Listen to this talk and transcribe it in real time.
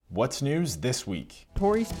What's news this week?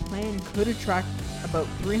 Tory's plan could attract about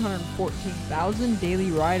 314,000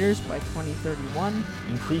 daily riders by 2031.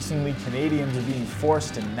 Increasingly, Canadians are being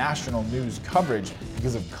forced to national news coverage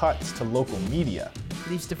because of cuts to local media.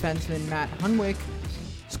 Leafs defenseman Matt Hunwick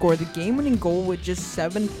scored the game-winning goal with just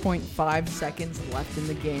 7.5 seconds left in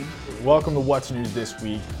the game. Welcome to What's News This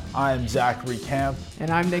Week. I'm Zachary Kemp.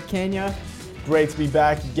 And I'm Nick Kenya. Great to be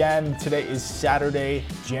back again. Today is Saturday,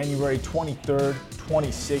 January 23rd,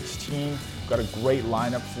 2016. We've got a great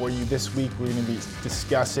lineup for you this week. We're going to be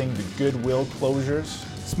discussing the Goodwill closures.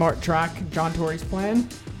 Smart Track, John Tory's plan.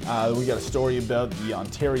 We got a story about the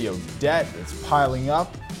Ontario debt that's piling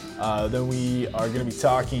up. Then we are going to be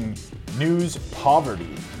talking news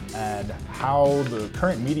poverty and how the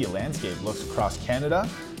current media landscape looks across Canada.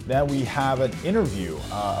 Then we have an interview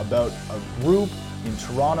about a group in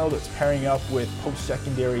Toronto that's pairing up with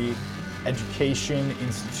post-secondary education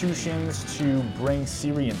institutions to bring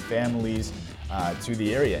Syrian families to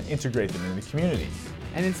the area and integrate them in the community.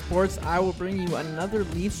 And in sports, I will bring you another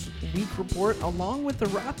Leafs Week report along with the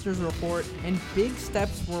Raptors report and big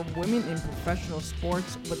steps for women in professional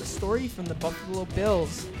sports with a story from the Buffalo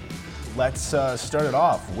Bills. Let's start it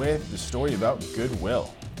off with the story about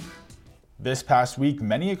Goodwill. This past week,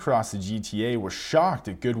 many across the GTA were shocked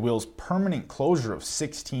at Goodwill's permanent closure of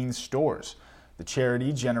 16 stores. The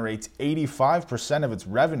charity generates 85% of its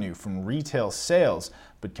revenue from retail sales,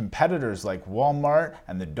 but competitors like Walmart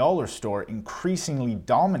and the Dollar Store increasingly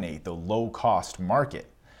dominate the low-cost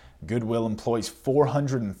market. Goodwill employs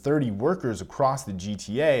 430 workers across the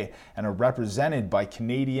GTA and are represented by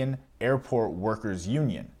Canadian Airport Workers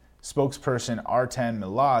Union. Spokesperson Artan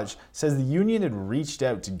Milaj says the union had reached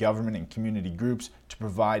out to government and community groups to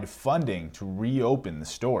provide funding to reopen the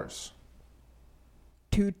stores.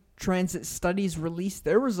 Two transit studies released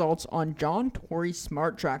their results on John Tory's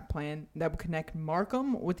Smart Track plan that will connect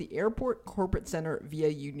Markham with the Airport Corporate Center via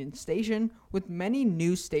Union Station, with many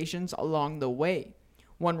new stations along the way.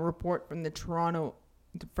 One report from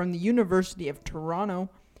the University of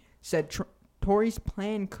Toronto said Tory's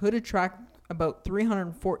plan could attract about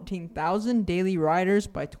 314,000 daily riders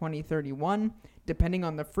by 2031, depending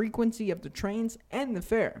on the frequency of the trains and the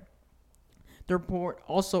fare. The report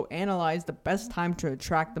also analyzed the best time to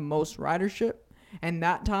attract the most ridership, and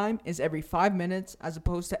that time is every 5 minutes as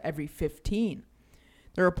opposed to every 15.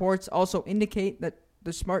 The reports also indicate that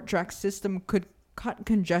the Smart Track system could cut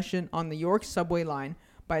congestion on the York subway line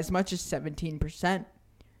by as much as 17%.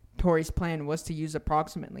 Tory's plan was to use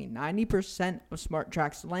approximately 90% of Smart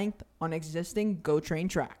Track's length on existing GO train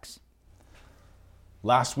tracks.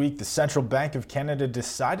 Last week, the Central Bank of Canada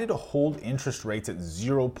decided to hold interest rates at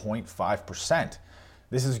 0.5%.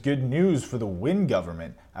 This is good news for the Wynne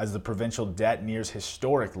government as the provincial debt nears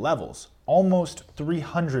historic levels, almost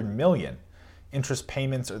 $300 million. Interest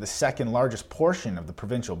payments are the second largest portion of the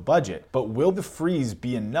provincial budget, but will the freeze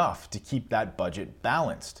be enough to keep that budget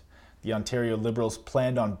balanced? The Ontario Liberals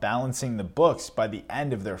planned on balancing the books by the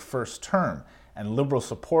end of their first term, and Liberal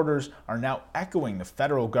supporters are now echoing the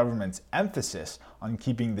federal government's emphasis on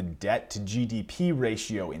keeping the debt-to-GDP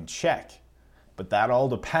ratio in check. But that all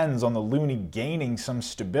depends on the loonie gaining some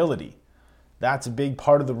stability. That's a big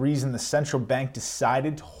part of the reason the central bank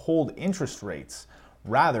decided to hold interest rates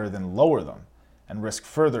rather than lower them and risk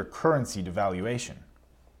further currency devaluation.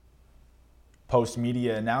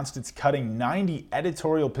 Postmedia announced it's cutting 90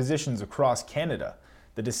 editorial positions across Canada.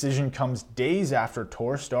 The decision comes days after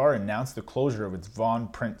Torstar announced the closure of its Vaughan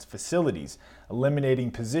print facilities,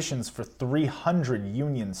 eliminating positions for 300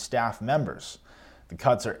 union staff members. The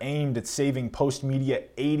cuts are aimed at saving Postmedia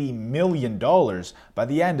 $80 million by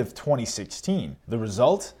the end of 2016. The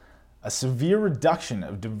result? A severe reduction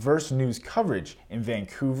of diverse news coverage in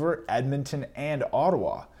Vancouver, Edmonton, and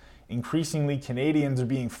Ottawa. Increasingly, Canadians are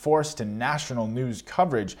being forced to national news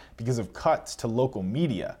coverage because of cuts to local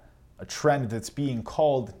media, a trend that's being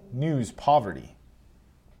called news poverty.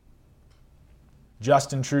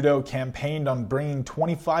 Justin Trudeau campaigned on bringing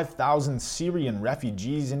 25,000 Syrian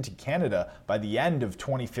refugees into Canada by the end of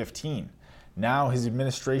 2015. Now his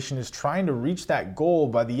administration is trying to reach that goal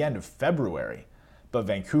by the end of February. But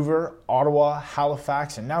Vancouver, Ottawa,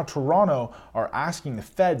 Halifax, and now Toronto are asking the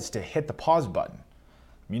feds to hit the pause button.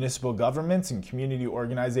 Municipal governments and community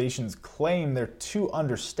organizations claim they're too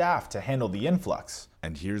understaffed to handle the influx.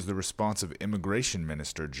 And here's the response of Immigration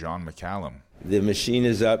Minister John McCallum. The machine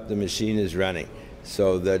is up, the machine is running.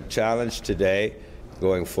 So the challenge today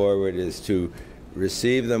going forward is to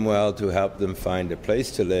receive them well, to help them find a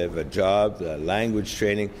place to live, a job, language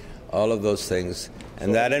training, all of those things.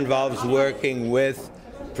 And that involves working with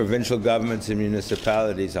provincial governments and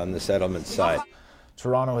municipalities on the settlement side.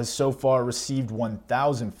 Toronto has so far received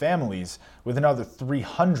 1,000 families, with another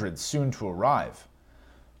 300 soon to arrive.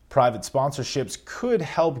 Private sponsorships could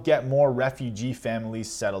help get more refugee families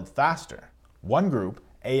settled faster. One group,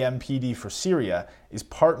 AMPD for Syria, is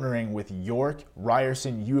partnering with York,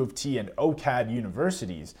 Ryerson, U of T, and OCAD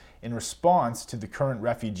universities in response to the current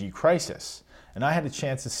refugee crisis. And I had a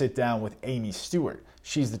chance to sit down with Amy Stewart.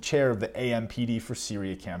 She's the chair of the AMPD for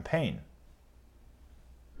Syria campaign.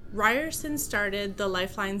 Ryerson started the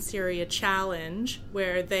Lifeline Syria Challenge,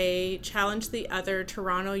 where they challenged the other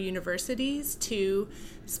Toronto universities to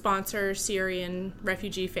sponsor Syrian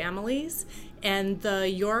refugee families. And the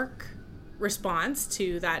York response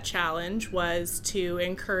to that challenge was to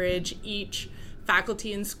encourage each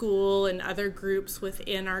faculty in school and other groups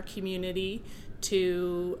within our community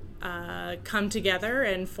to come together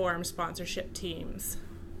and form sponsorship teams.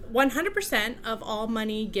 100% of all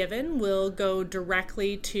money given will go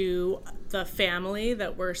directly to the family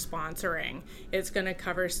that we're sponsoring. It's going to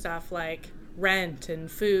cover stuff like rent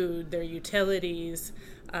and food, their utilities,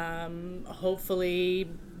 hopefully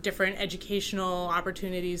different educational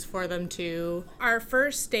opportunities for them too. Our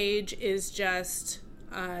first stage is just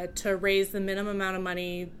to raise the minimum amount of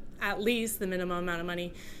money, at least the minimum amount of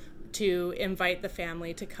money, to invite the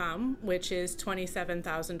family to come, which is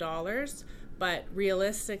 $27,000. But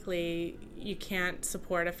realistically, you can't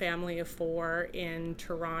support a family of 4 in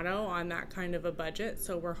Toronto on that kind of a budget,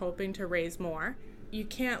 so we're hoping to raise more. You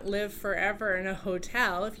can't live forever in a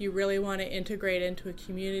hotel. If you really want to integrate into a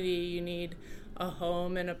community, you need a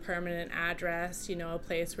home and a permanent address, a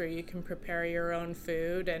place where you can prepare your own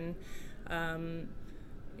food, and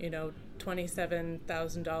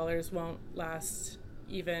 $27,000 won't last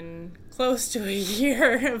even close to a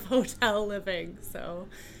year of hotel living. So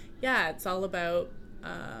yeah, it's all about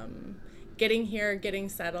getting here, getting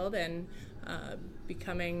settled, and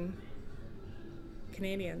becoming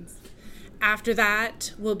Canadians. After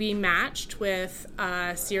that, we'll be matched with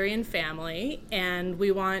a Syrian family, and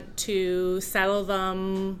we want to settle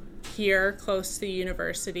them here close to the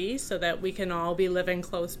university so that we can all be living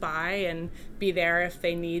close by and be there if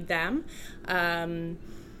they need them.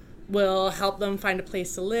 We'll help them find a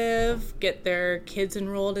place to live, get their kids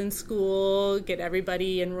enrolled in school, get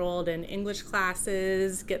everybody enrolled in English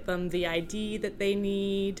classes, get them the ID that they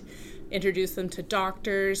need, introduce them to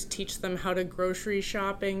doctors, teach them how to grocery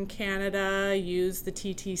shop in Canada, use the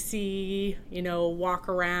TTC, walk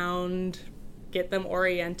around, get them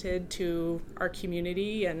oriented to our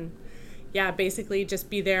community, and basically just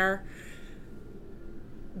be there,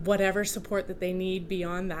 whatever support that they need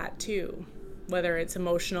beyond that too. Whether it's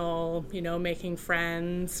emotional, making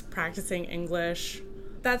friends, practicing English.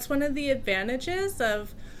 That's one of the advantages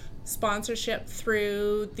of sponsorship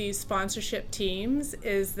through these sponsorship teams,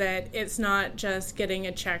 is that it's not just getting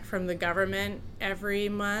a check from the government every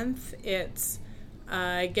month. It's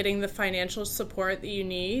getting the financial support that you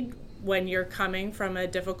need when you're coming from a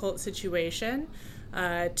difficult situation,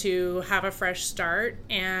 to have a fresh start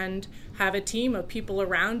and have a team of people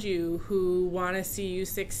around you who want to see you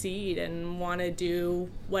succeed and want to do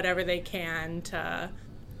whatever they can to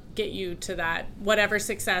get you to that whatever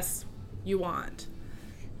success you want.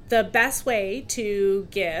 The best way to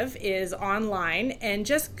give is online, and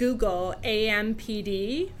just Google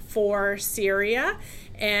AMPD for Syria,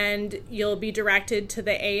 and you'll be directed to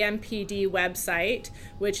the AMPD website,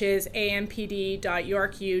 which is ampd.yorku.ca.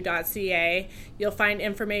 You'll find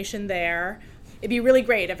information there. It'd be really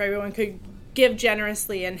great if everyone could give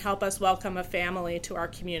generously and help us welcome a family to our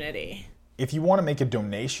community. If you want to make a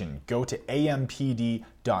donation, go to ampd.yorku.ca.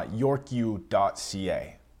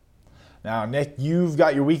 Now, Nick, you've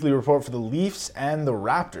got your weekly report for the Leafs and the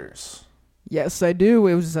Raptors. Yes, I do.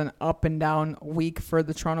 It was an up and down week for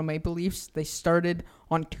the Toronto Maple Leafs. They started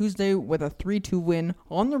on Tuesday with a 3-2 win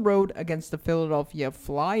on the road against the Philadelphia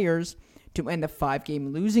Flyers to end a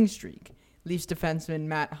 5-game losing streak. Leafs defenseman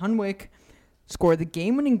Matt Hunwick scored the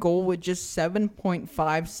game-winning goal with just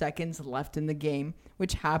 7.5 seconds left in the game,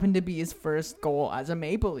 which happened to be his first goal as a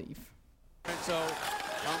Maple Leaf. So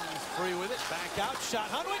comes free with it, back out, shot,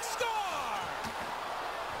 Hunwick, score!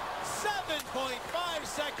 7.5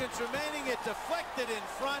 seconds remaining, it deflected in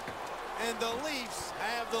front, and the Leafs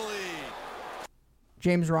have the lead.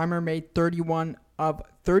 James Reimer made 31 of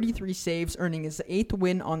 33 saves, earning his 8th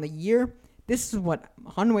win on the year. This is what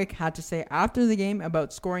Hunwick had to say after the game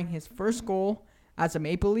about scoring his first goal as a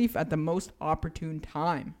Maple Leaf at the most opportune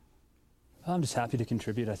time. I'm just happy to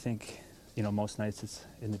contribute. I think, most nights it's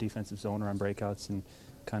in the defensive zone or on breakouts and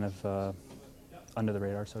kind of under the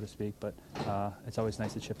radar, so to speak. But it's always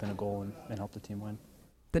nice to chip in a goal and help the team win.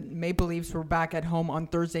 The Maple Leafs were back at home on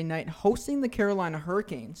Thursday night hosting the Carolina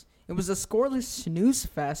Hurricanes. It was a scoreless snooze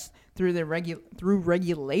fest through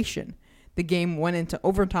regulation. The game went into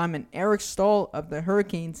overtime, and Eric Staal of the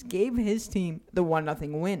Hurricanes gave his team the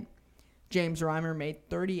 1-0 win. James Reimer made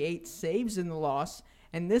 38 saves in the loss,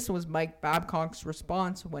 and this was Mike Babcock's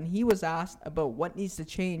response when he was asked about what needs to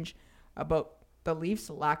change about the Leafs'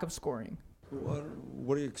 lack of scoring.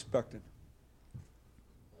 What are you expecting?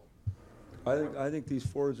 I think these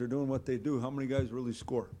forwards are doing what they do. How many guys really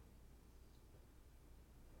score?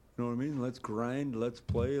 You know what I mean? Let's grind, let's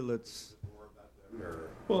play, let's...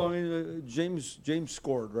 Well, I mean, James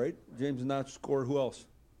scored, right? James did not score. Who else?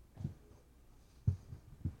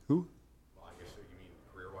 Who? Well, I guess you mean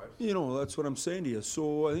career-wise? You know, that's what I'm saying to you.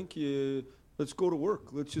 So I think let's go to work.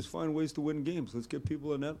 Let's just find ways to win games. Let's get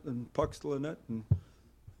people a net and pucks to the net.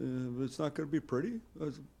 And it's not going to be pretty,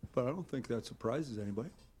 but I don't think that surprises anybody.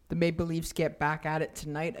 The Maple Leafs get back at it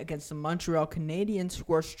tonight against the Montreal Canadiens,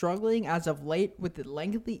 who are struggling as of late with the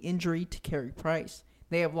lengthy injury to Carey Price.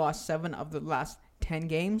 They have lost 7 of the last 10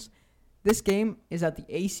 games. This game is at the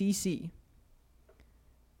ACC.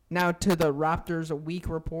 Now to the Raptors week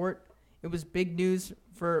report. It was big news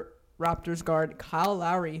for Raptors guard Kyle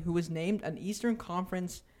Lowry, who was named an Eastern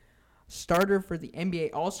Conference starter for the NBA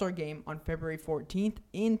All-Star Game on February 14th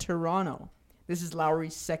in Toronto. This is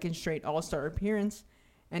Lowry's second straight All-Star appearance,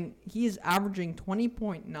 and he is averaging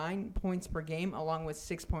 20.9 points per game along with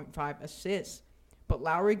 6.5 assists. But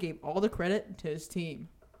Lowry gave all the credit to his team.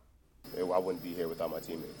 I wouldn't be here without my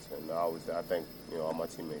teammates, and I thank all my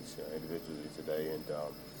teammates individually today, and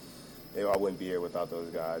I wouldn't be here without those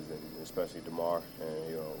guys, and especially DeMar.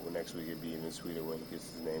 And next week it'd be even sweeter when he gets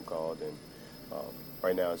his name called. And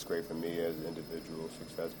right now it's great for me as an individual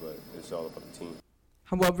success, but it's all about the team.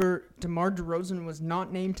 However, DeMar DeRozan was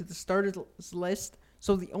not named to the starters list,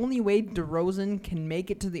 so the only way DeRozan can make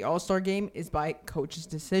it to the All-Star game is by coach's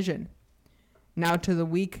decision. Now to the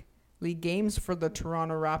weekly games for the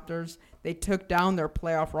Toronto Raptors. They took down their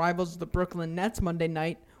playoff rivals, the Brooklyn Nets, Monday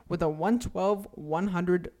night with a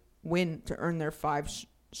 112-100 win to earn their 5th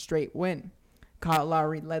straight win. Kyle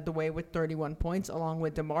Lowry led the way with 31 points, along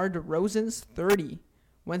with DeMar DeRozan's 30.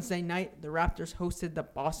 Wednesday night, the Raptors hosted the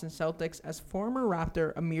Boston Celtics as former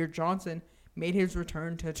Raptor Amir Johnson made his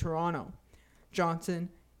return to Toronto. Johnson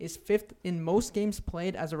is 5th in most games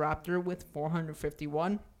played as a Raptor with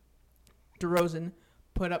 451. DeRozan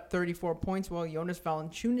put up 34 points, while Jonas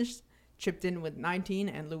Valanciunas chipped in with 19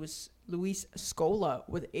 and Luis Scola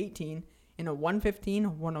with 18 in a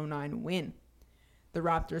 115-109 win. The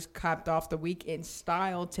Raptors capped off the week in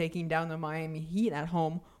style, taking down the Miami Heat at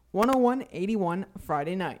home 101-81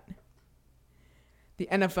 Friday night. The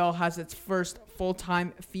NFL has its first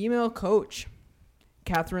full-time female coach.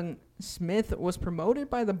 Catherine Smith was promoted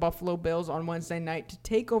by the Buffalo Bills on Wednesday night to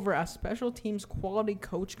take over as special teams quality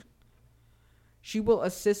coach. She will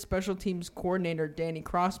assist special teams coordinator Danny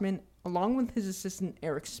Crossman along with his assistant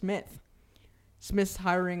Eric Smith. Smith's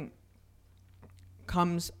hiring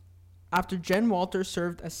comes after Jen Walter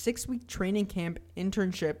served a 6-week training camp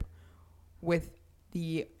internship with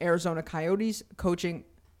the Arizona Coyotes coaching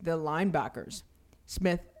the linebackers.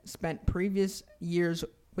 Smith spent previous years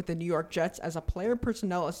with the New York Jets as a player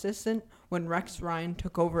personnel assistant when Rex Ryan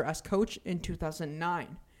took over as coach in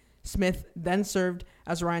 2009. Smith then served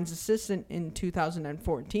as Ryan's assistant in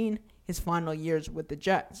 2014, his final years with the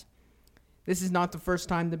Jets. This is not the first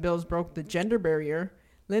time the Bills broke the gender barrier.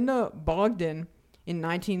 Linda Bogdan in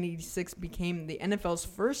 1986 became the NFL's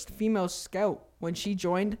first female scout when she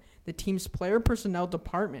joined the team's player personnel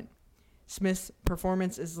department. Smith's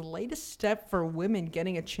performance is the latest step for women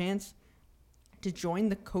getting a chance to join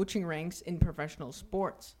the coaching ranks in professional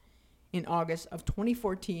sports. In August of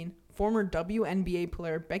 2014, former WNBA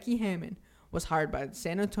player Becky Hammon was hired by the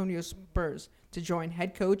San Antonio Spurs to join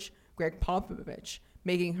head coach Greg Popovich,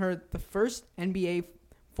 making her the first NBA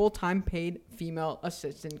full-time paid female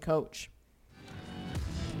assistant coach.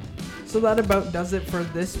 So that about does it for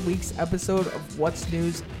this week's episode of What's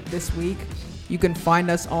News This Week. You can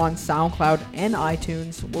find us on SoundCloud and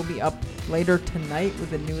iTunes. We'll be up later tonight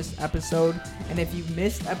with the newest episode. And if you've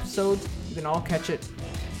missed episodes, you can all catch it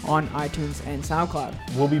on iTunes and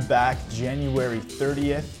SoundCloud. We'll be back January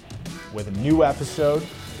 30th with a new episode.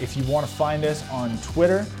 If you want to find us on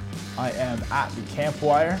Twitter, I am at the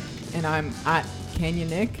Campwire. And I'm at Canyon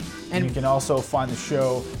Nick. And you can also find the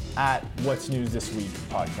show at What's News This Week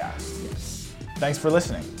podcast. Yes. Thanks for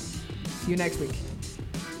listening. See you next week.